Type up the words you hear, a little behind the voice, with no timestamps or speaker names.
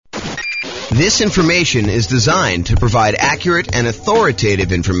This information is designed to provide accurate and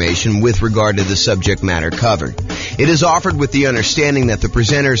authoritative information with regard to the subject matter covered. It is offered with the understanding that the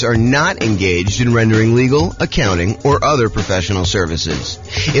presenters are not engaged in rendering legal, accounting, or other professional services.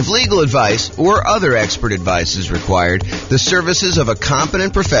 If legal advice or other expert advice is required, the services of a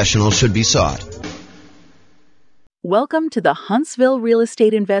competent professional should be sought. Welcome to the Huntsville Real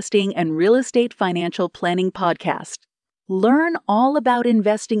Estate Investing and Real Estate Financial Planning Podcast. Learn all about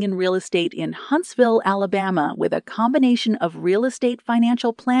investing in real estate in Huntsville, Alabama, with a combination of real estate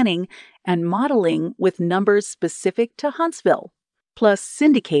financial planning and modeling with numbers specific to Huntsville, plus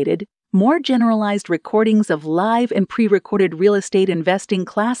syndicated, more generalized recordings of live and pre-recorded real estate investing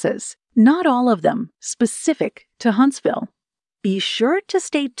classes, not all of them specific to Huntsville. Be sure to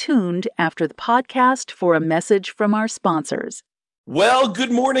stay tuned after the podcast for a message from our sponsors. Well,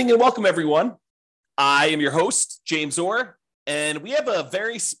 good morning and welcome, everyone. I am your host, James Orr, and we have a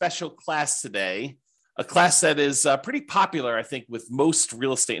very special class today, a class that is pretty popular, I think, with most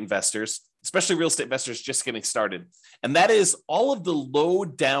real estate investors, especially real estate investors just getting started, and that is all of the low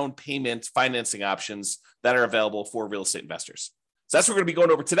down payment financing options that are available for real estate investors. So that's what we're going to be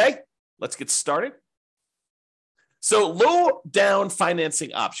going over today. Let's get started. So low down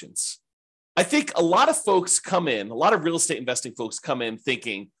financing options. I think a lot of folks come in, a lot of real estate investing folks come in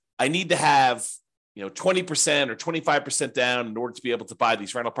thinking, I need to have 20% or 25% down in order to be able to buy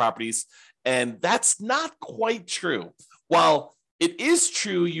these rental properties. And that's not quite true. While it is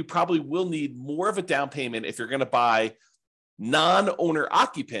true, you probably will need more of a down payment if you're going to buy non-owner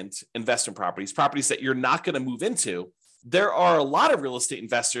occupant investment properties, properties that you're not going to move into. There are a lot of real estate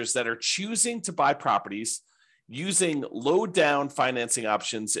investors that are choosing to buy properties using low down financing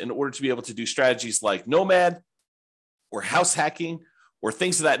options in order to be able to do strategies like nomad or house hacking or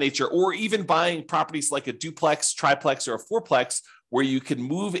things of that nature, or even buying properties like a duplex, triplex, or a fourplex, where you can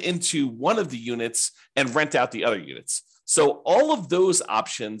move into one of the units and rent out the other units. So all of those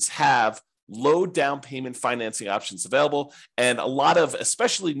options have low down payment financing options available. And a lot of,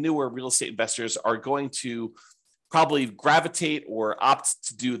 especially newer real estate investors, are going to probably gravitate or opt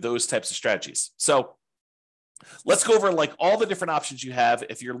to do those types of strategies. So let's go over like all the different options you have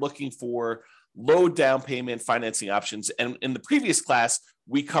if you're looking for low down payment financing options. And in the previous class,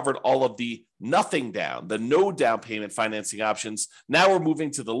 we covered all of the nothing down, the no down payment financing options. Now we're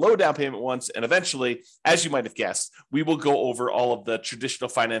moving to the low down payment ones. And eventually, as you might have guessed, we will go over all of the traditional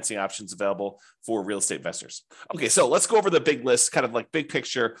financing options available for real estate investors. Okay, so let's go over the big list, kind of like big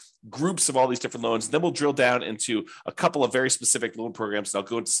picture groups of all these different loans. Then we'll drill down into a couple of very specific loan programs, and I'll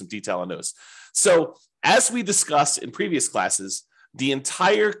go into some detail on those. So as we discussed in previous classes, the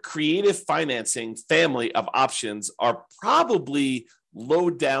entire creative financing family of options are probably low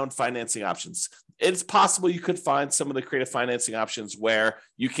down financing options. It's possible you could find some of the creative financing options where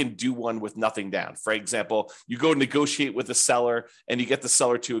you can do one with nothing down. For example, you go negotiate with a seller and you get the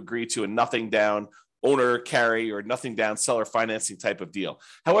seller to agree to a nothing down owner carry or nothing down seller financing type of deal.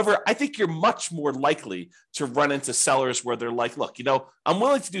 However, I think you're much more likely to run into sellers where they're like, look, I'm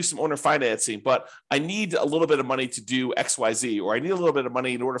willing to do some owner financing, but I need a little bit of money to do XYZ, or I need a little bit of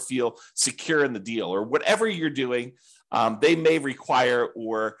money in order to feel secure in the deal, or whatever you're doing. They may require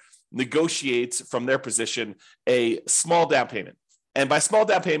or negotiate from their position a small down payment. And by small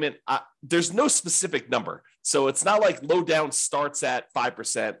down payment, there's no specific number. So it's not like low down starts at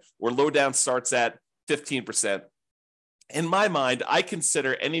 5% or low down starts at 15%. In my mind, I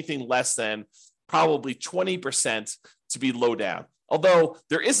consider anything less than probably 20% to be low down. Although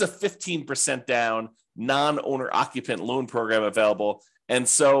there is a 15% down non-owner occupant loan program available. And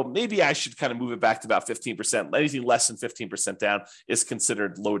so maybe I should kind of move it back to about 15%. Anything less than 15% down is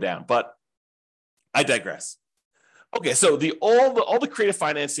considered low down, but I digress. Okay, so all the creative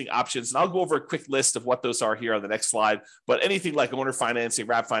financing options, and I'll go over a quick list of what those are here on the next slide, but anything like owner financing,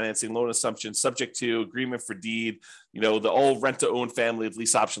 wrap financing, loan assumption, subject to, agreement for deed, the old rent-to-own family of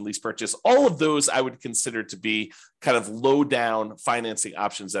lease option, lease purchase, all of those I would consider to be kind of low-down financing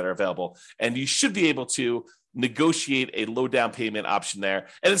options that are available. And you should be able to negotiate a low-down payment option there,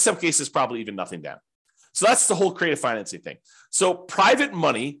 and in some cases, probably even nothing down. So that's the whole creative financing thing. So private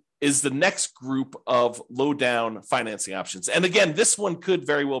money is the next group of low down financing options. And again, this one could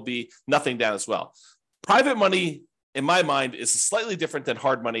very well be nothing down as well. Private money, in my mind, is slightly different than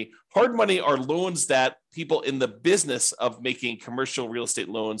hard money. Hard money are loans that people in the business of making commercial real estate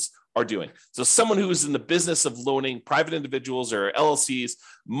loans are doing. So someone who is in the business of loaning private individuals or LLCs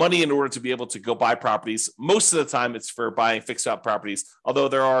money in order to be able to go buy properties. Most of the time it's for buying fixed out properties, although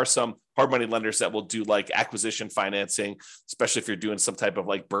there are some hard money lenders that will do like acquisition financing, especially if you're doing some type of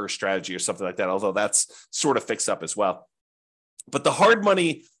like BRRRR strategy or something like that, although that's sort of fixed up as well. But the hard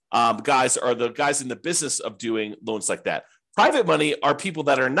money guys are the guys in the business of doing loans like that. Private money are people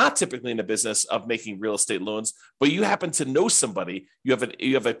that are not typically in the business of making real estate loans, but you happen to know somebody, you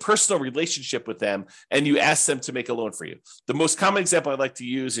have a personal relationship with them, and you ask them to make a loan for you. The most common example I like to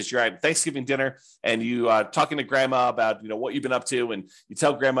use is you're at Thanksgiving dinner and you talking to grandma about what you've been up to, and you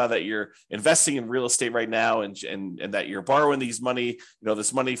tell grandma that you're investing in real estate right now and that you're borrowing this money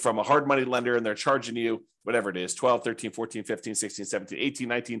from a hard money lender, and they're charging you whatever it is, 12, 13, 14, 15, 16, 17, 18,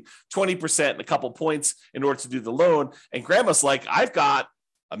 19, 20% and a couple points in order to do the loan. And grandma's like, I've got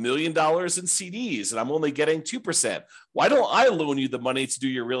 $1 million in CDs and I'm only getting 2%. Why don't I loan you the money to do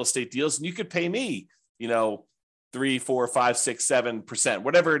your real estate deals? And you could pay me, 3, 4, 5, 6, 7%,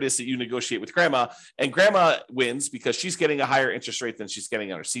 whatever it is that you negotiate with grandma. And grandma wins because she's getting a higher interest rate than she's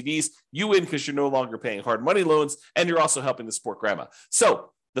getting on her CDs. You win because you're no longer paying hard money loans and you're also helping to support grandma. So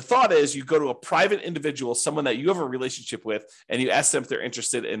the thought is you go to a private individual, someone that you have a relationship with, and you ask them if they're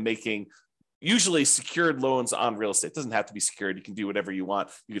interested in making usually secured loans on real estate. It doesn't have to be secured. You can do whatever you want.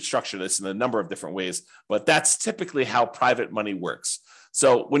 You can structure this in a number of different ways, but that's typically how private money works.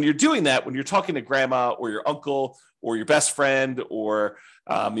 So when you're doing that, when you're talking to grandma or your uncle or your best friend or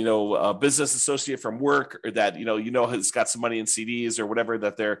a business associate from work, or that has got some money in CDs or whatever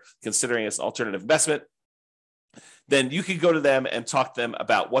that they're considering as an alternative investment, then you can go to them and talk to them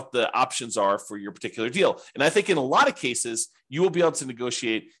about what the options are for your particular deal. And I think in a lot of cases, you will be able to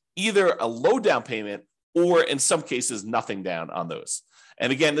negotiate either a low down payment or in some cases, nothing down on those.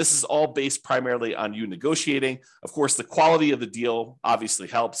 And again, this is all based primarily on you negotiating. Of course, the quality of the deal obviously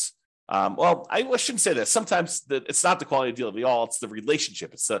helps. I shouldn't say that. Sometimes it's not the quality of the deal at all. It's the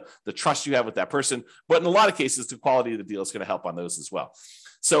relationship. It's the trust you have with that person. But in a lot of cases, the quality of the deal is going to help on those as well.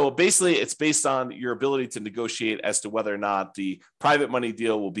 So basically, it's based on your ability to negotiate as to whether or not the private money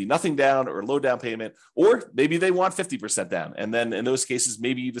deal will be nothing down or low down payment, or maybe they want 50% down. And then in those cases,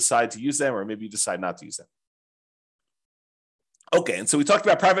 maybe you decide to use them or maybe you decide not to use them. Okay, and so we talked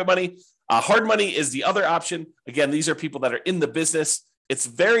about private money. Hard money is the other option. Again, these are people that are in the business. It's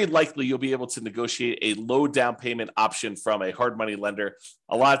very likely you'll be able to negotiate a low down payment option from a hard money lender.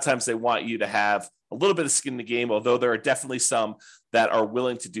 A lot of times they want you to have a little bit of skin in the game, although there are definitely some that are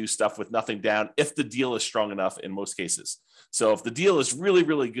willing to do stuff with nothing down if the deal is strong enough in most cases. So if the deal is really,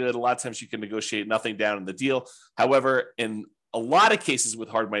 really good, a lot of times you can negotiate nothing down in the deal. However, in a lot of cases with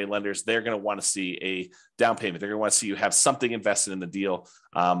hard money lenders, they're going to want to see a down payment. They're going to want to see you have something invested in the deal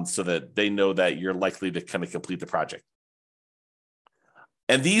so that they know that you're likely to kind of complete the project.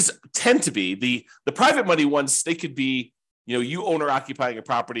 And these tend to be the private money ones. They could be, you owner occupying a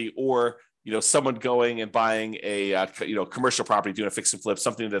property, or someone going and buying a commercial property, doing a fix and flip,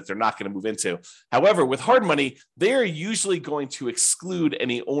 something that they're not going to move into. However, with hard money, they are usually going to exclude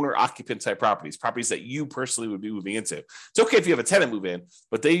any owner occupant type properties that you personally would be moving into. It's okay if you have a tenant move in,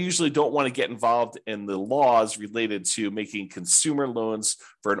 but they usually don't want to get involved in the laws related to making consumer loans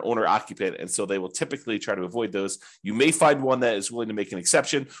for an owner occupant. And so they will typically try to avoid those. You may find one that is willing to make an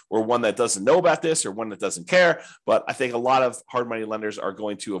exception, or one that doesn't know about this, or one that doesn't care. But I think a lot of hard money lenders are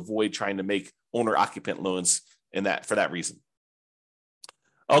going to avoid trying to make owner occupant loans for that reason.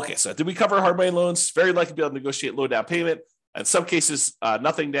 Okay, so did we cover hard money loans? Very likely to be able to negotiate low down payment. In some cases,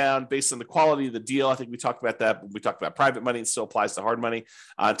 nothing down based on the quality of the deal. I think we talked about that. We talked about private money. It still applies to hard money,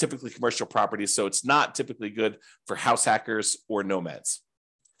 typically commercial properties. So it's not typically good for house hackers or nomads.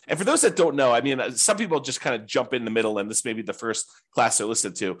 And for those that don't know, some people just kind of jump in the middle, and this may be the first class they're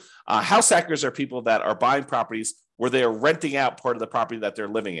listened to. House hackers are people that are buying properties where they are renting out part of the property that they're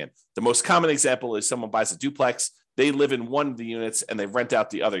living in. The most common example is someone buys a duplex. They live in one of the units and they rent out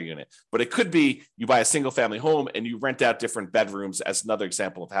the other unit. But it could be you buy a single family home and you rent out different bedrooms as another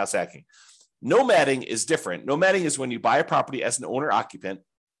example of house hacking. Nomading is different. Nomading is when you buy a property as an owner occupant.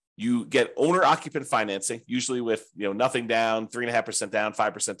 You get owner occupant financing, usually with nothing down, 3.5% down,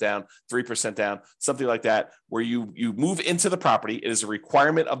 5% down, 3% down, something like that, where you move into the property. It is a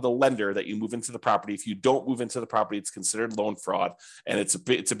requirement of the lender that you move into the property. If you don't move into the property, it's considered loan fraud, and it's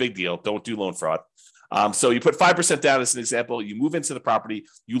a big deal. Don't do loan fraud. So you put 5% down as an example. You move into the property.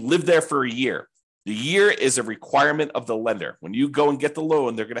 You live there for a year. The year is a requirement of the lender. When you go and get the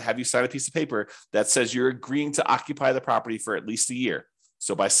loan, they're going to have you sign a piece of paper that says you're agreeing to occupy the property for at least a year.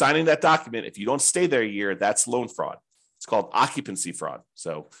 So by signing that document, if you don't stay there a year, that's loan fraud. It's called occupancy fraud.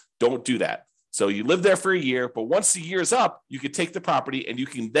 So don't do that. So you live there for a year, but once the year is up, you can take the property and you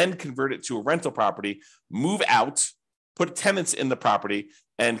can then convert it to a rental property, move out, put tenants in the property,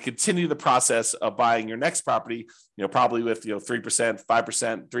 and continue the process of buying your next property, probably with 3%,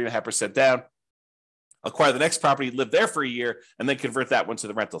 5%, 3.5% down. Acquire the next property, live there for a year, and then convert that one to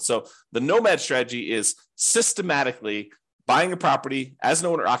the rental. So the nomad strategy is systematically buying a property as an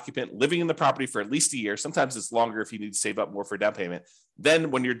owner occupant, living in the property for at least a year. Sometimes it's longer if you need to save up more for a down payment.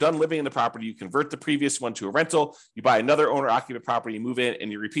 Then when you're done living in the property, you convert the previous one to a rental, you buy another owner occupant property, you move in,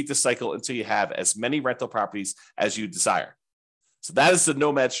 and you repeat the cycle until you have as many rental properties as you desire. So that is the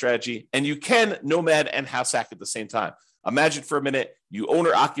nomad strategy. And you can nomad and house hack at the same time. Imagine for a minute, you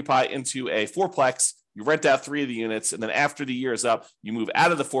owner occupy into a fourplex, you rent out 3 of the units, and then after the year is up, you move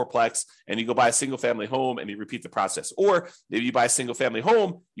out of the fourplex and you go buy a single family home and you repeat the process. Or maybe you buy a single family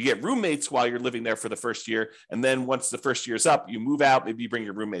home, you get roommates while you're living there for the first year. And then once the first year is up, you move out, maybe you bring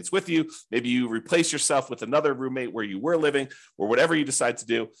your roommates with you, maybe you replace yourself with another roommate where you were living or whatever you decide to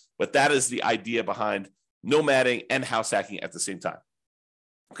do. But that is the idea behind nomading and house hacking at the same time.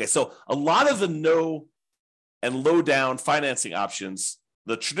 Okay, so a lot of the no and low down financing options,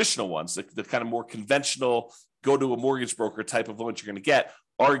 the traditional ones, the kind of more conventional, go to a mortgage broker type of loans you're going to get,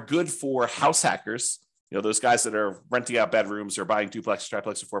 are good for house hackers. You know, those guys that are renting out bedrooms or buying duplexes,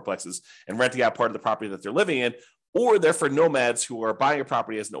 triplexes, or fourplexes and renting out part of the property that they're living in, or they're for nomads who are buying a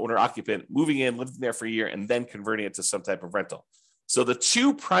property as an owner occupant, moving in, living there for a year, and then converting it to some type of rental. So the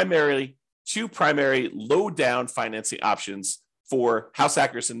two primary low down financing options for house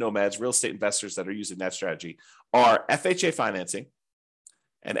hackers and nomads, real estate investors that are using that strategy, are FHA financing.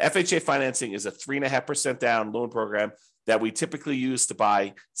 And FHA financing is a 3.5% down loan program that we typically use to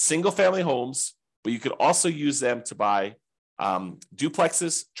buy single family homes, but you could also use them to buy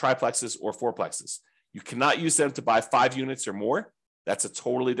duplexes, triplexes, or fourplexes. You cannot use them to buy 5 units or more. That's a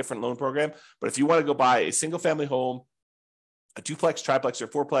totally different loan program. But if you want to go buy a single family home, a duplex, triplex, or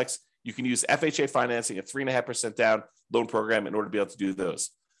fourplex, you can use FHA financing, a 3.5% down loan program, in order to be able to do those.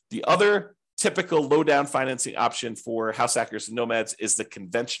 The other typical low down financing option for house hackers and nomads is the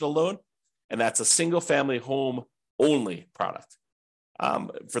conventional loan, and that's a single family home only product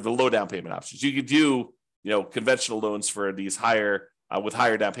for the low down payment options. You could do, conventional loans for these higher with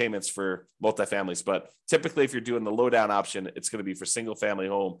higher down payments for multifamilies, but typically if you're doing the low down option, it's going to be for single family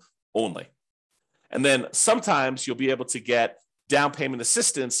home only. And then sometimes you'll be able to get down payment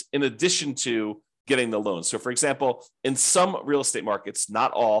assistance in addition to getting the loan. So for example, in some real estate markets,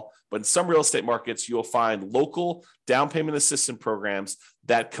 not all, but in some real estate markets, you'll find local down payment assistance programs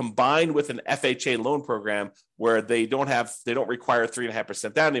that combine with an FHA loan program where they don't require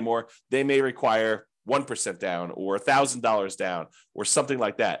 3.5% down anymore. They may require 1% down or $1,000 down or something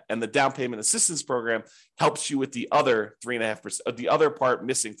like that. And the down payment assistance program helps you with the other 3.5%, the other part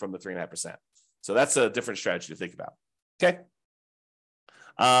missing from the 3.5%. So that's a different strategy to think about. Okay.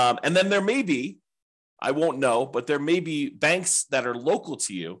 And then there may be, I won't know, but there may be banks that are local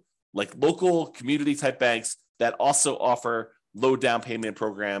to you, like local community type banks that also offer low down payment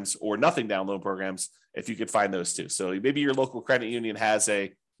programs or nothing down loan programs, if you could find those too. So maybe your local credit union has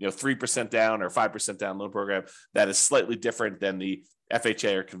a 3% down or 5% down loan program that is slightly different than the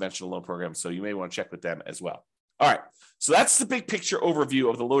FHA or conventional loan program. So you may want to check with them as well. All right. So that's the big picture overview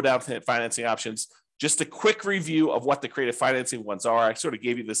of the low down financing options. Just a quick review of what the creative financing ones are. I sort of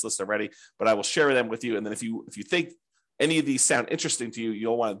gave you this list already, but I will share them with you. And then if you think any of these sound interesting to you,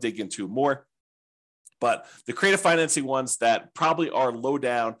 you'll want to dig into more. But the creative financing ones that probably are low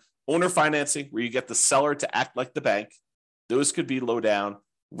down: owner financing, where you get the seller to act like the bank. Those could be low down.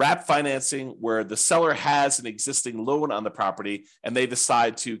 Wrap financing, where the seller has an existing loan on the property and they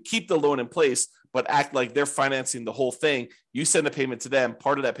decide to keep the loan in place, but act like they're financing the whole thing. You send a payment to them.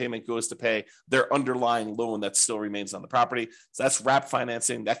 Part of that payment goes to pay their underlying loan that still remains on the property. So that's wrap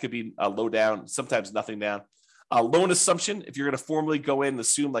financing. That could be a low down, sometimes nothing down. Loan assumption, if you're going to formally go in and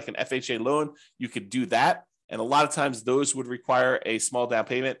assume like an FHA loan, you could do that. And a lot of times those would require a small down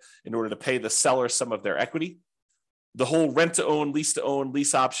payment in order to pay the seller some of their equity. The whole rent to own, lease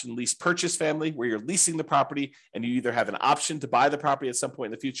option, lease purchase family, where you're leasing the property and you either have an option to buy the property at some point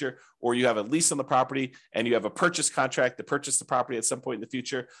in the future, or you have a lease on the property and you have a purchase contract to purchase the property at some point in the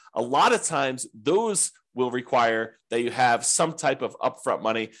future. A lot of times those will require that you have some type of upfront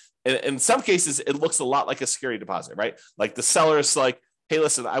money. And in some cases, it looks a lot like a security deposit, right? Like the seller is like, hey,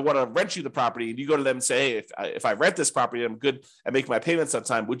 listen, I want to rent you the property. And you go to them and say, hey, if I rent this property, I'm good at making my payments on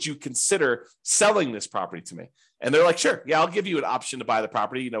time. Would you consider selling this property to me? And they're like, sure, yeah, I'll give you an option to buy the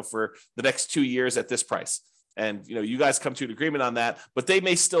property, for the next 2 years at this price. And, you guys come to an agreement on that, but they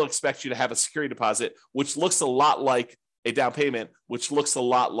may still expect you to have a security deposit, which looks a lot like a down payment, which looks a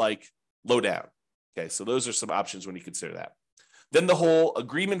lot like low down. Okay. So those are some options when you consider that. Then the whole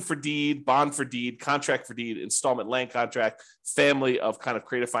agreement for deed, bond for deed, contract for deed, installment land contract, family of kind of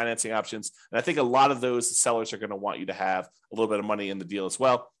creative financing options. And I think a lot of those sellers are going to want you to have a little bit of money in the deal as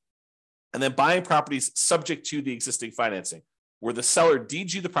well. And then buying properties subject to the existing financing, where the seller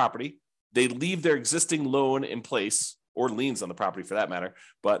deeds you the property, they leave their existing loan in place, or liens on the property for that matter,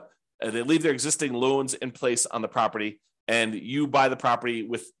 but they leave their existing loans in place on the property, and you buy the property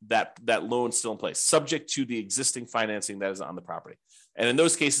with that loan still in place, subject to the existing financing that is on the property. And in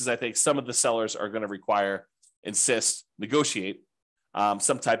those cases, I think some of the sellers are going to negotiate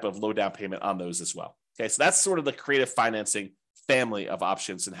some type of low down payment on those as well. Okay, so that's sort of the creative financing family of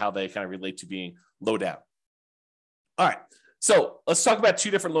options and how they kind of relate to being low down. All right, so let's talk about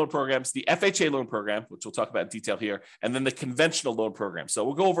two different loan programs, the FHA loan program, which we'll talk about in detail here, and then the conventional loan program. So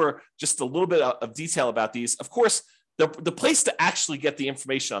we'll go over just a little bit of detail about these. Of course, the place to actually get the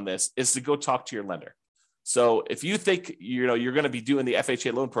information on this is to go talk to your lender. So if you think you're going to be doing the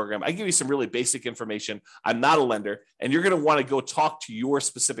FHA loan program, I give you some really basic information. I'm not a lender, and you're going to want to go talk to your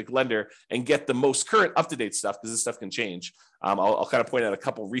specific lender and get the most current, up-to-date stuff, because this stuff can change. I'll kind of point out a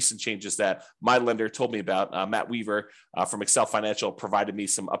couple of recent changes that my lender told me about. Matt Weaver from Excel Financial provided me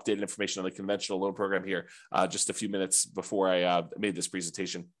some updated information on the conventional loan program here just a few minutes before I made this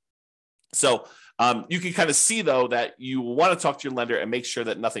presentation. So you can kind of see, though, that you want to talk to your lender and make sure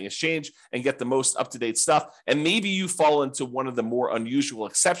that nothing has changed and get the most up-to-date stuff. And maybe you fall into one of the more unusual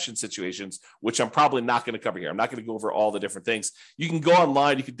exception situations, which I'm probably not going to cover here. I'm not going to go over all the different things. You can go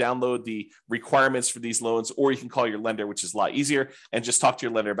online, you can download the requirements for these loans, or you can call your lender, which is a lot easier, and just talk to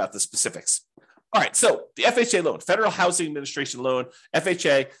your lender about the specifics. All right, so the FHA loan, Federal Housing Administration loan,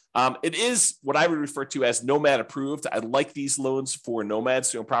 FHA, it is what I would refer to as nomad approved. I like these loans for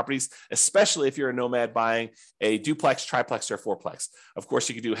nomads who own properties, especially if you're a nomad buying a duplex, triplex, or fourplex. Of course,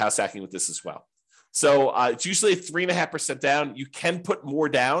 you can do house hacking with this as well. So it's usually 3.5% down. You can put more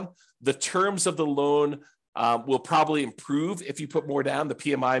down. The terms of the loan will probably improve if you put more down. The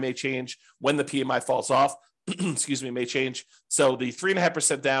PMI may change when the PMI falls off. May change. So the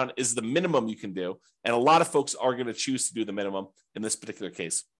 3.5% down is the minimum you can do. And a lot of folks are going to choose to do the minimum in this particular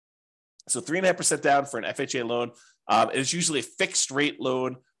case. So 3.5% down for an FHA loan. It is usually a fixed rate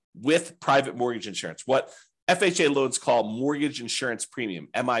loan with private mortgage insurance, what FHA loans call mortgage insurance premium,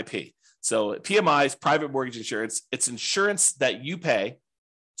 MIP. So PMI is private mortgage insurance. It's insurance that you pay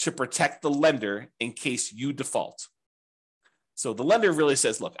to protect the lender in case you default. So the lender really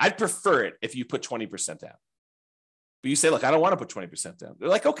says, look, I'd prefer it if you put 20% down. But you say, look, I don't want to put 20% down. They're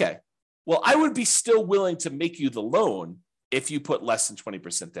like, okay, well, I would be still willing to make you the loan if you put less than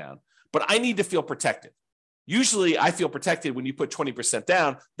 20% down, but I need to feel protected. Usually I feel protected when you put 20%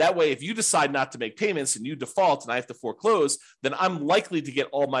 down. That way, if you decide not to make payments and you default and I have to foreclose, then I'm likely to get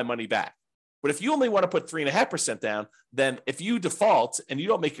all my money back. But if you only want to put 3.5% down, then if you default and you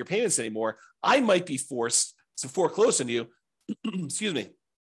don't make your payments anymore, I might be forced to foreclose on you, excuse me,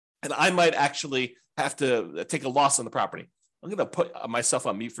 and I might actually have to take a loss on the property. I'm going to put myself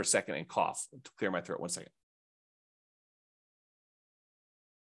on mute for a second and cough to clear my throat. 1 second.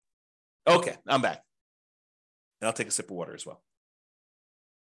 Okay, I'm back. And I'll take a sip of water as well.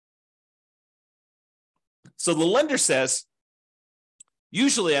 So the lender says,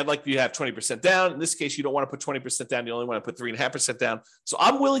 usually I'd like you to have 20% down. In this case, you don't want to put 20% down. You only want to put 3.5% down. So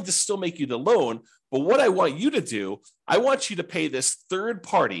I'm willing to still make you the loan. But what I want you to do, I want you to pay this third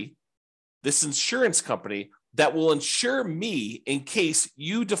party, this insurance company that will insure me in case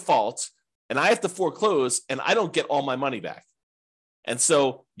you default and I have to foreclose and I don't get all my money back. And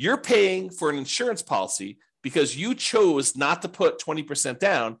so you're paying for an insurance policy because you chose not to put 20%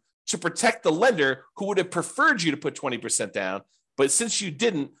 down to protect the lender who would have preferred you to put 20% down. But since you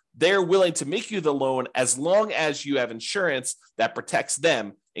didn't, they're willing to make you the loan as long as you have insurance that protects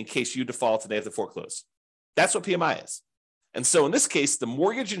them in case you default and they have to foreclose. That's what PMI is. And so in this case, the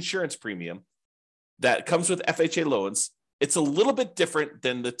mortgage insurance premium that comes with FHA loans, it's a little bit different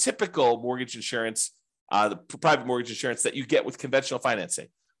than the typical mortgage insurance, the private mortgage insurance that you get with conventional financing.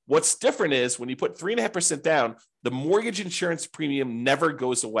 What's different is when you put 3.5% down, the mortgage insurance premium never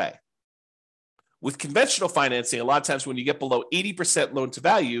goes away. With conventional financing, a lot of times when you get below 80% loan to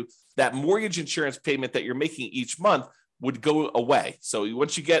value, that mortgage insurance payment that you're making each month would go away. So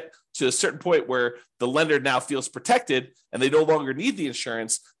once you get to a certain point where the lender now feels protected and they no longer need the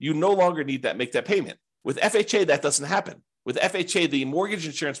insurance, you no longer need that, make that payment. With FHA, that doesn't happen. With FHA, the mortgage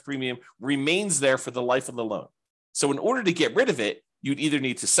insurance premium remains there for the life of the loan. So in order to get rid of it, you'd either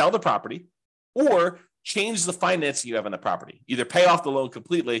need to sell the property or change the financing you have on the property, either pay off the loan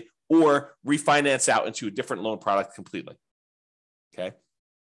completely or refinance out into a different loan product completely. Okay.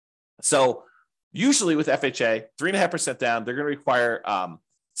 So usually with FHA, 3.5% down, they're going to require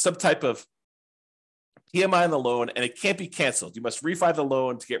some type of PMI on the loan, and it can't be canceled. You must refi the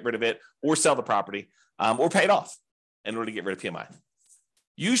loan to get rid of it or sell the property or pay it off in order to get rid of PMI.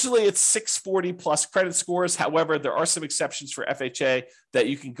 Usually it's 640 plus credit scores. However, there are some exceptions for FHA that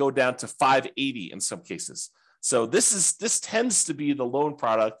you can go down to 580 in some cases. So this tends to be the loan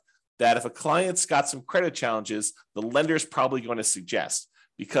product that if a client's got some credit challenges, the lender's probably going to suggest,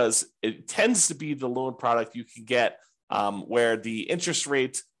 because it tends to be the loan product you can get where the interest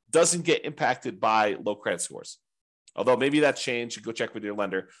rate doesn't get impacted by low credit scores. Although maybe that's changed, you go check with your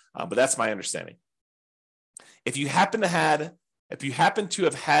lender, but that's my understanding. If you happen to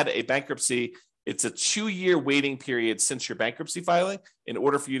have had a bankruptcy, it's a 2-year waiting period since your bankruptcy filing in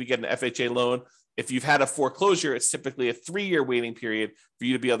order for you to get an FHA loan. If you've had a foreclosure, it's typically a 3-year waiting period for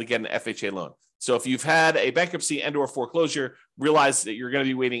you to be able to get an FHA loan. So if you've had a bankruptcy and or foreclosure, realize that you're going to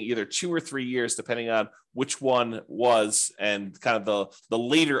be waiting either 2 or 3 years, depending on which one was and kind of the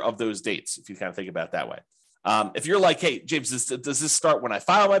later of those dates, if you kind of think about it that way. If you're like, hey, James, does this start when I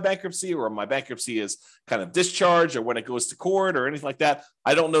file my bankruptcy, or my bankruptcy is kind of discharged, or when it goes to court or anything like that?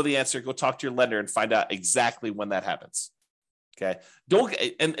 I don't know the answer. Go talk to your lender and find out exactly when that happens. Okay.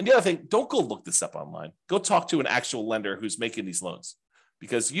 And the other thing, don't go look this up online. Go talk to an actual lender who's making these loans,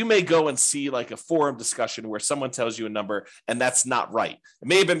 because you may go and see like a forum discussion where someone tells you a number and that's not right. It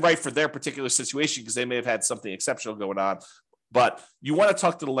may have been right for their particular situation because they may have had something exceptional going on. But you want to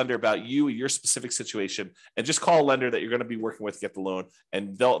talk to the lender about you, your specific situation, and just call a lender that you're going to be working with to get the loan,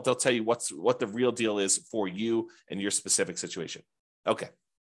 and they'll tell you what the real deal is for you and your specific situation. Okay.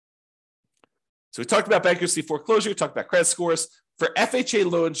 So we talked about bankruptcy, foreclosure, we talked about credit scores. For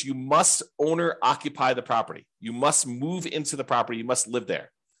FHA loans, you must owner occupy the property. You must move into the property. You must live there.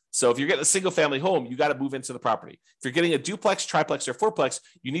 So if you're getting a single family home, you got to move into the property. If you're getting a duplex, triplex, or fourplex,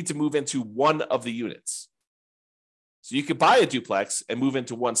 you need to move into one of the units. So you could buy a duplex and move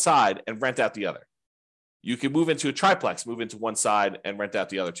into one side and rent out the other. You can move into a triplex, move into one side and rent out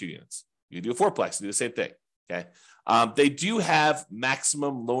the other 2 units. You can do a fourplex, do the same thing. Okay. They do have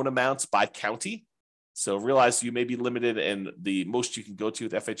maximum loan amounts by county. So realize you may be limited in the most you can go to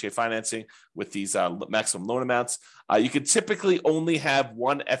with FHA financing with these maximum loan amounts. You can typically only have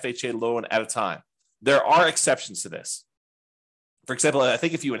one FHA loan at a time. There are exceptions to this. For example, I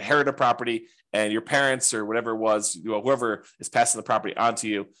think if you inherit a property and your parents or whatever it was, whoever is passing the property onto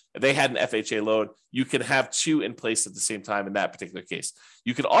you, if they had an FHA loan, you can have 2 in place at the same time in that particular case.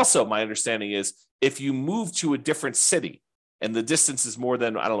 You could also, my understanding is, if you move to a different city and the distance is more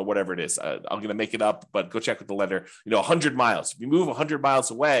than, I don't know, whatever it is, I'm going to make it up, but go check with the lender, 100 miles. If you move 100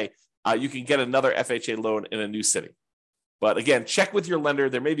 miles away, you can get another FHA loan in a new city. But again, check with your lender.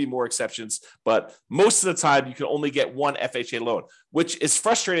 There may be more exceptions, but most of the time you can only get one FHA loan, which is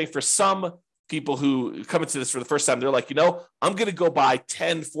frustrating for some people who come into this for the first time. They're like, I'm going to go buy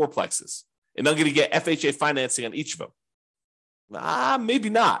 10 fourplexes and I'm going to get FHA financing on each of them.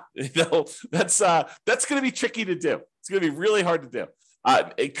 Maybe not. That's going to be tricky to do. It's going to be really hard to do.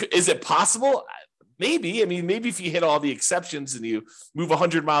 Is it possible? Maybe. I mean, maybe if you hit all the exceptions and you move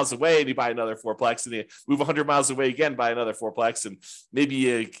 100 miles away and you buy another fourplex, and you move 100 miles away again, buy another fourplex, and maybe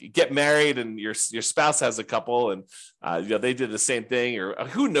you get married and your spouse has a couple and they did the same thing, or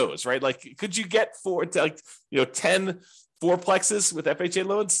who knows, right? Like, could you get 10 fourplexes with FHA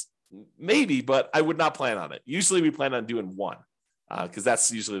loans? Maybe, but I would not plan on it. Usually we plan on doing one because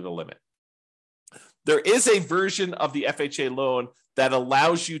that's usually the limit. There is a version of the FHA loan that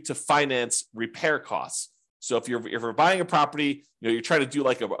allows you to finance repair costs. So if you're buying a property, you're trying to do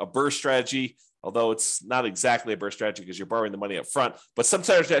like a BRRRR strategy, although it's not exactly a BRRRR strategy because you're borrowing the money up front, but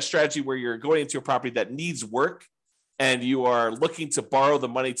sometimes that strategy where you're going into a property that needs work and you are looking to borrow the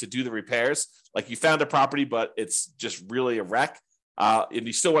money to do the repairs. Like you found a property, but it's just really a wreck. And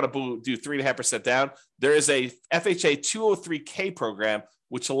you still want to do 3.5% down. There is a FHA 203K program,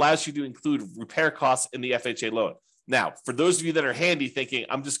 which allows you to include repair costs in the FHA loan. Now, for those of you that are handy thinking,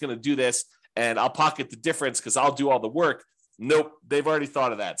 I'm just going to do this and I'll pocket the difference because I'll do all the work. Nope, they've already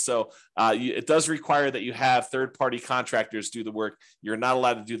thought of that. So it does require that you have third-party contractors do the work. You're not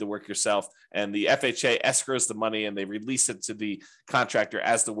allowed to do the work yourself. And the FHA escrows the money and they release it to the contractor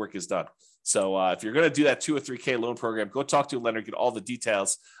as the work is done. So if you're going to do that 2 or 3K loan program, go talk to a lender, get all the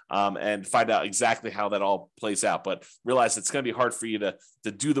details, and find out exactly how that all plays out. But realize it's going to be hard for you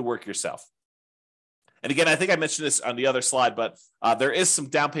to do the work yourself. And again, I think I mentioned this on the other slide, but there is some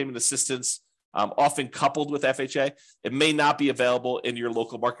down payment assistance often coupled with FHA. It may not be available in your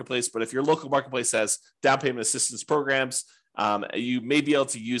local marketplace, but if your local marketplace has down payment assistance programs, you may be able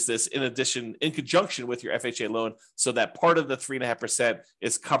to use this in conjunction with your FHA loan so that part of the 3.5%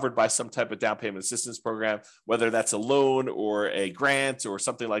 is covered by some type of down payment assistance program, whether that's a loan or a grant or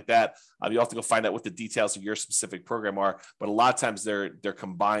something like that. You have to go find out what the details of your specific program are, but a lot of times they're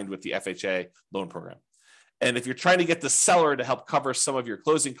combined with the FHA loan program. And if you're trying to get the seller to help cover some of your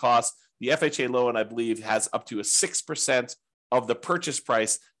closing costs, the FHA loan, I believe, has up to a 6% of the purchase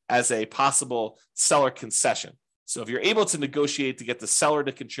price as a possible seller concession. So if you're able to negotiate to get the seller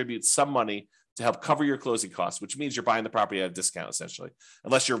to contribute some money to help cover your closing costs, which means you're buying the property at a discount, essentially,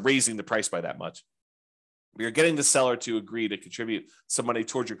 unless you're raising the price by that much. If you're getting the seller to agree to contribute some money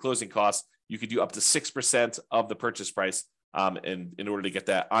towards your closing costs, you could do up to 6% of the purchase price in order to get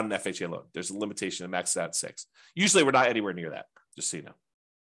that on an FHA loan. There's a limitation to max out at 6. Usually we're not anywhere near that, just so you know.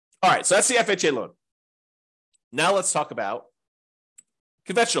 All right, so that's the FHA loan. Now let's talk about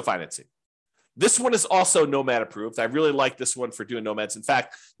conventional financing. This one is also Nomad approved. I really like this one for doing Nomads. In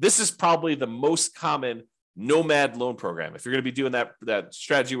fact, this is probably the most common Nomad loan program. If you're going to be doing that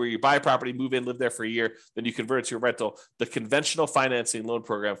strategy where you buy a property, move in, live there for a year, then you convert it to a rental, the conventional financing loan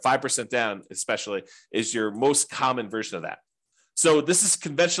program, 5% down especially, is your most common version of that. So this is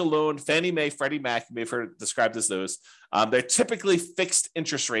conventional loan, Fannie Mae, Freddie Mac, you may have heard it described as those. They're typically fixed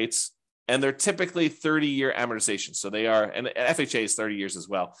interest rates, and they're typically 30-year amortization. So they are, and FHA is 30 years as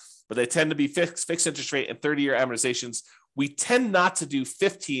well, but they tend to be fixed interest rate and 30-year amortizations. We tend not to do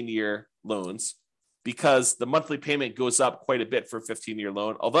 15-year loans because the monthly payment goes up quite a bit for a 15-year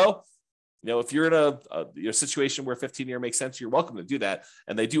loan. Although, if you're in a situation where 15-year makes sense, you're welcome to do that.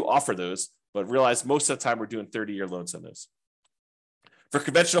 And they do offer those, but realize most of the time we're doing 30-year loans on those. For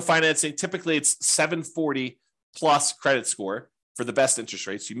conventional financing, typically it's 740 plus credit score for the best interest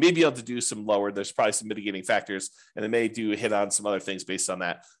rates. You may be able to do some lower. There's probably some mitigating factors, and they may do hit on some other things based on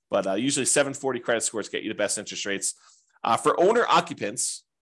that. But usually 740 credit scores get you the best interest rates. For owner occupants,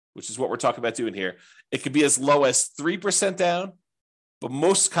 which is what we're talking about doing here, it could be as low as 3% down, but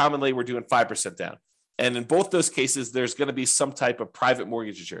most commonly we're doing 5% down. And in both those cases, there's going to be some type of private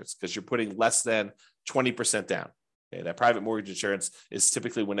mortgage insurance because you're putting less than 20% down. Okay, that private mortgage insurance is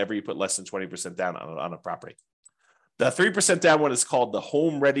typically whenever you put less than 20% down on a property. The 3% down one is called the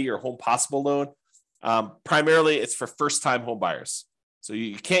Home Ready or Home Possible loan. Primarily, it's for first-time home buyers. So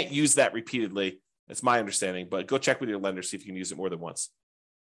you can't use that repeatedly. That's my understanding, but go check with your lender, see if you can use it more than once.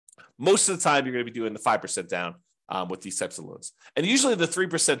 Most of the time, you're going to be doing the 5% down with these types of loans. And usually the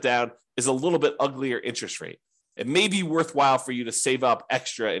 3% down is a little bit uglier interest rate. It may be worthwhile for you to save up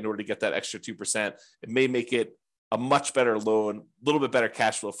extra in order to get that extra 2%. It may make it a much better loan, a little bit better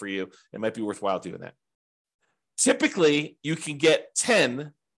cash flow for you. It might be worthwhile doing that. Typically, you can get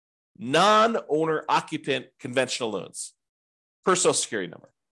 10 non-owner occupant conventional loans per Social Security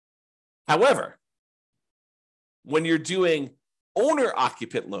number. However, when you're doing owner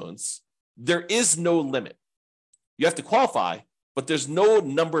occupant loans, there is no limit. You have to qualify, but there's no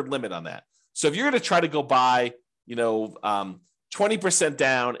numbered limit on that. So if you're going to try to go buy, 20%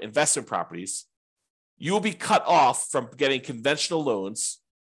 down investment properties, you will be cut off from getting conventional loans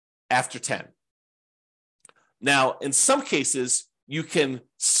after 10. Now, in some cases, you can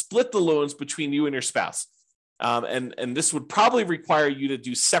split the loans between you and your spouse. And this would probably require you to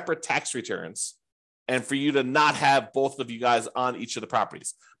do separate tax returns and for you to not have both of you guys on each of the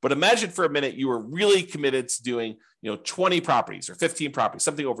properties. But imagine for a minute you were really committed to doing 20 properties or 15 properties,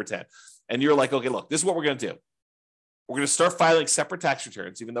 something over 10. And you're like, okay, look, this is what we're going to do. We're going to start filing separate tax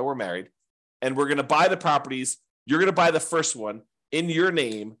returns, even though we're married. And we're going to buy the properties. You're going to buy the first one in your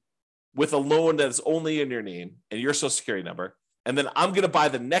name with a loan that is only in your name and your Social Security number. And then I'm going to buy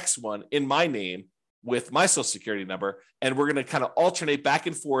the next one in my name with my Social Security number. And we're going to kind of alternate back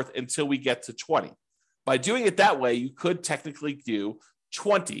and forth until we get to 20. By doing it that way, you could technically do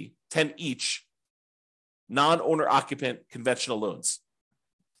 10 each non-owner occupant conventional loans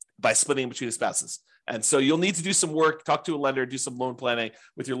by splitting between the spouses. And so you'll need to do some work, talk to a lender, do some loan planning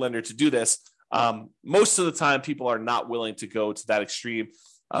with your lender to do this. Most of the time, people are not willing to go to that extreme.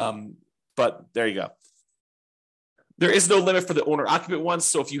 But there you go. There is no limit for the owner occupant ones.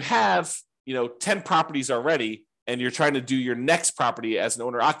 So if you have, 10 properties already and you're trying to do your next property as an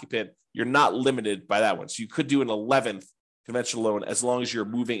owner occupant, you're not limited by that one. So you could do an 11th conventional loan as long as you're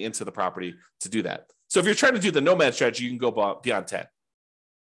moving into the property to do that. So if you're trying to do the Nomad strategy, you can go beyond 10.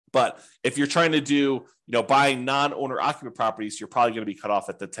 But if you're trying to do, buying non-owner occupant properties, you're probably going to be cut off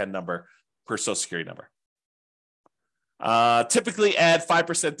at the 10 number per Social Security number. Typically add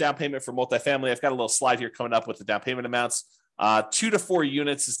 5% down payment for multifamily. I've got a little slide here coming up with the down payment amounts. 2 to 4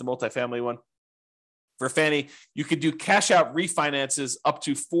 units is the multifamily one. For Fannie, you could do cash out refinances up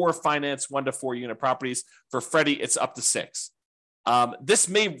to 4 finance 1 to 4 unit properties. For Freddie, it's up to 6. This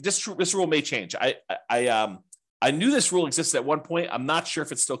rule may change. I knew this rule existed at one point. I'm not sure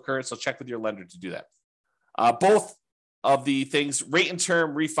if it's still current, so check with your lender to do that. Both of the things, rate and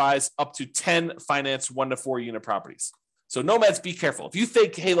term refis up to 10 finance 1 to 4 unit properties. So Nomads, be careful. If you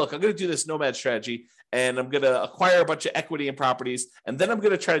think, hey, look, I'm going to do this Nomad strategy and I'm going to acquire a bunch of equity in properties, and then I'm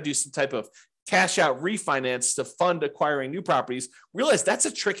going to try to do some type of cash out refinance to fund acquiring new properties, realize that's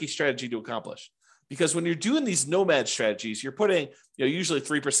a tricky strategy to accomplish. Because when you're doing these nomad strategies, you're putting usually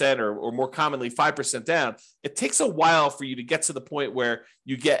 3% or more commonly 5% down. It takes a while for you to get to the point where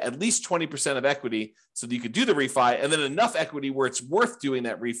you get at least 20% of equity so that you could do the refi, and then enough equity where it's worth doing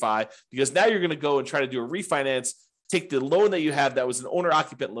that refi, because now you're going to go and try to do a refinance, take the loan that you have that was an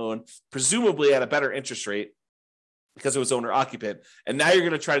owner-occupant loan, presumably at a better interest rate because it was owner-occupant, and now you're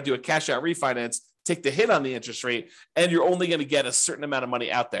going to try to do a cash-out refinance, take the hit on the interest rate, and you're only going to get a certain amount of money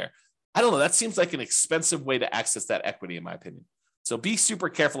out there. I don't know. That seems like an expensive way to access that equity, in my opinion. So be super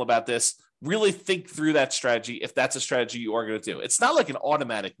careful about this. Really think through that strategy if that's a strategy you are going to do. It's not like an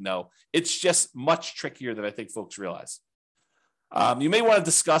automatic no. It's just much trickier than I think folks realize. You may want to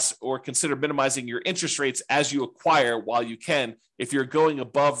discuss or consider minimizing your interest rates as you acquire while you can if you're going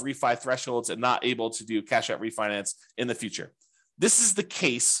above refi thresholds and not able to do cash out refinance in the future. This is the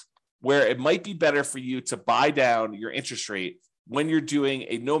case where it might be better for you to buy down your interest rate when you're doing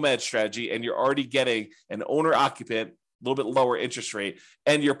a nomad strategy and you're already getting an owner-occupant, a little bit lower interest rate,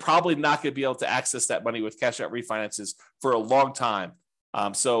 and you're probably not going to be able to access that money with cash-out refinances for a long time.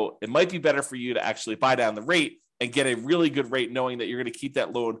 So it might be better for you to actually buy down the rate and get a really good rate knowing that you're going to keep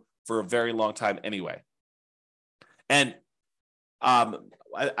that loan for a very long time anyway. And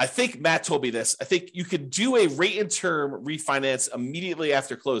I think Matt told me this. I think you could do a rate and term refinance immediately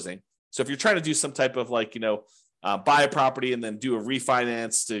after closing. So if you're trying to do some type of buy a property and then do a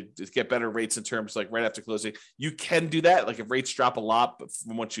refinance to get better rates in terms right after closing, you can do that. If rates drop a lot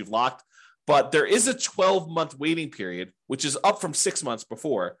from what you've locked, but there is a 12-month waiting period, which is up from 6 months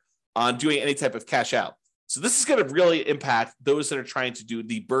before on doing any type of cash out. So this is going to really impact those that are trying to do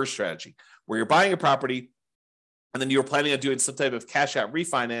the BRRRR strategy, where you're buying a property and then you're planning on doing some type of cash out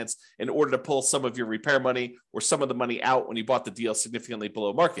refinance in order to pull some of your repair money or some of the money out when you bought the deal significantly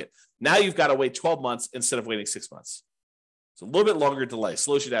below market. Now you've got to wait 12 months instead of waiting 6 months. So a little bit longer delay,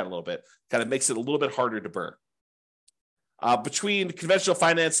 slows you down a little bit, kind of makes it a little bit harder to BRRRR. Between conventional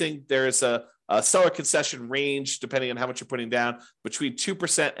financing, there is a seller concession range, depending on how much you're putting down, between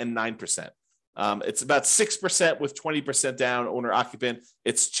 2% and 9%. It's about 6% with 20% down owner-occupant.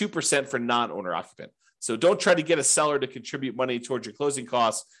 It's 2% for non-owner-occupant. So don't try to get a seller to contribute money towards your closing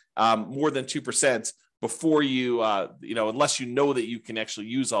costs more than 2% before you, unless you know that you can actually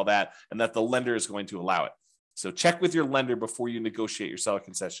use all that and that the lender is going to allow it. So check with your lender before you negotiate your seller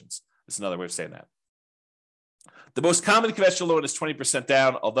concessions. That's another way of saying that. The most common conventional loan is 20%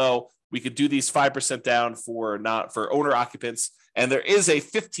 down, although we could do these 5% down for owner occupants, and there is a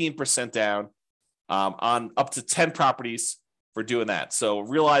 15% down on up to 10 properties for doing that. So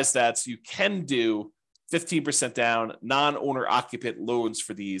realize that you can do 15% down non-owner occupant loans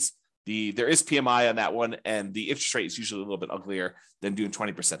for these. There is PMI on that one, and the interest rate is usually a little bit uglier than doing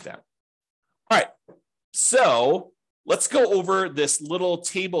 20% down. All right, so let's go over this little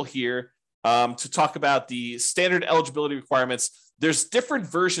table here to talk about the standard eligibility requirements. There's different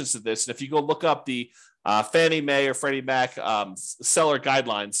versions of this, and if you go look up the Fannie Mae or Freddie Mac seller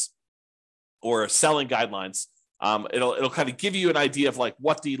guidelines or selling guidelines, it'll kind of give you an idea of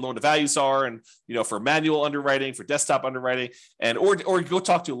what the loan to values are, and for manual underwriting, for desktop underwriting, and or go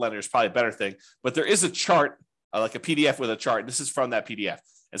talk to a lender is probably a better thing. But there is a chart, like a PDF with a chart. This is from that PDF,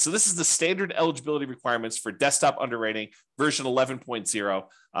 and so this is the standard eligibility requirements for desktop underwriting version 11.0.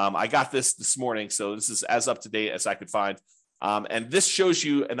 I got this morning, so this is as up to date as I could find, and this shows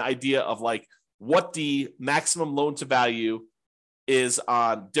you an idea of what the maximum loan to value is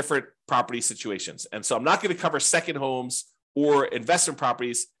on different property situations. And so I'm not going to cover second homes or investment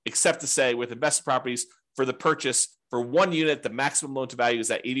properties, except to say with investment properties, for the purchase for one unit, the maximum loan to value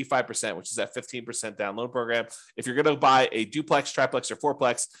is at 85%, which is that 15% down loan program. If you're going to buy a duplex, triplex, or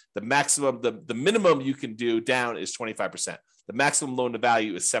fourplex, the minimum you can do down is 25%. The maximum loan to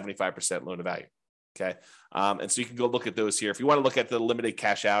value is 75% loan to value. Okay. And so you can go look at those here. If you want to look at the limited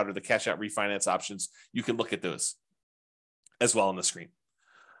cash out or the cash out refinance options, you can look at those as well on the screen.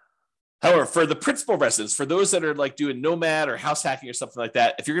 However, for the principal residents, for those that are doing nomad or house hacking or something like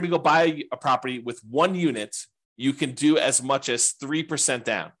that, if you're going to go buy a property with one unit, you can do as much as 3%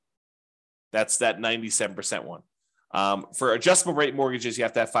 down. That's that 97% one. For adjustable rate mortgages, you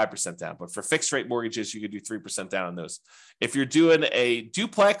have to have 5% down. But for fixed rate mortgages, you could do 3% down on those. If you're doing a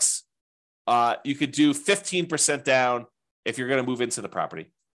duplex, you could do 15% down if you're going to move into the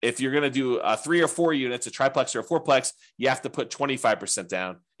property. If you're going to do 3 or 4 units, a triplex or a fourplex, you have to put 25%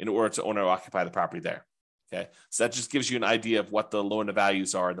 down in order to own or occupy the property there. Okay, so that just gives you an idea of what the loan to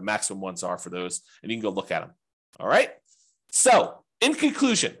values are, the maximum ones are for those, and you can go look at them. All right. So in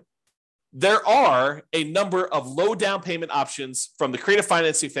conclusion, there are a number of low down payment options from the creative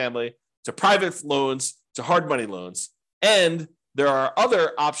financing family to private loans, to hard money loans. And there are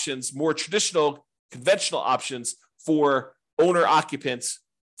other options, more traditional, conventional options for owner-occupant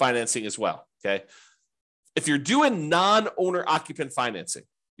financing as well, okay? If you're doing non-owner occupant financing,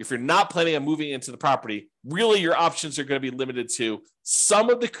 if you're not planning on moving into the property, really your options are going to be limited to some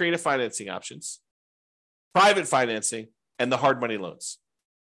of the creative financing options, private financing, and the hard money loans,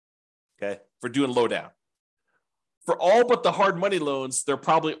 okay, for doing low down. For all but the hard money loans, there are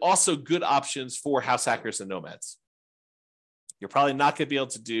probably also good options for house hackers and nomads. You're probably not going to be able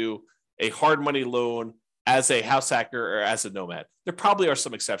to do a hard money loan as a house hacker or as a nomad. There probably are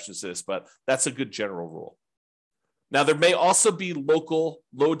some exceptions to this, but that's a good general rule. Now, there may also be local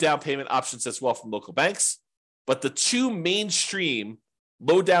low down payment options as well from local banks, but the two mainstream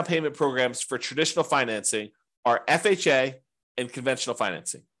low down payment programs for traditional financing are FHA and conventional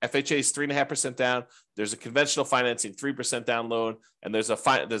financing. FHA is 3.5% down. There's a conventional financing 3% down loan, and there's a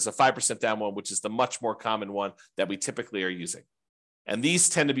 5% down one, which is the much more common one that we typically are using. And these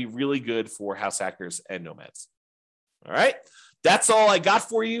tend to be really good for house hackers and nomads. All right, that's all I got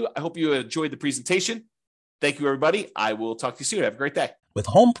for you. I hope you enjoyed the presentation. Thank you, everybody. I will talk to you soon. Have a great day. With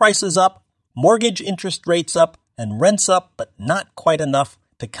home prices up, mortgage interest rates up, and rents up, but not quite enough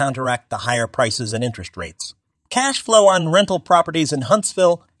to counteract the higher prices and interest rates, cash flow on rental properties in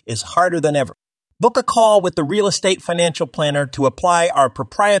Huntsville is harder than ever. Book a call with the Real Estate Financial Planner to apply our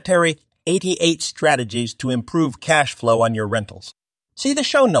proprietary 88 strategies to improve cash flow on your rentals. See the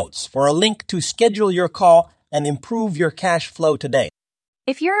show notes for a link to schedule your call and improve your cash flow today.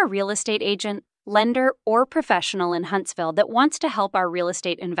 If you're a real estate agent, lender, or professional in Huntsville that wants to help our real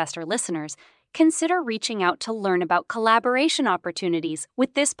estate investor listeners, consider reaching out to learn about collaboration opportunities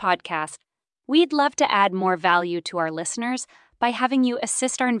with this podcast. We'd love to add more value to our listeners by having you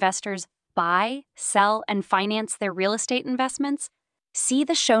assist our investors buy, sell, and finance their real estate investments. See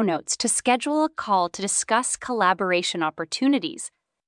the show notes to schedule a call to discuss collaboration opportunities.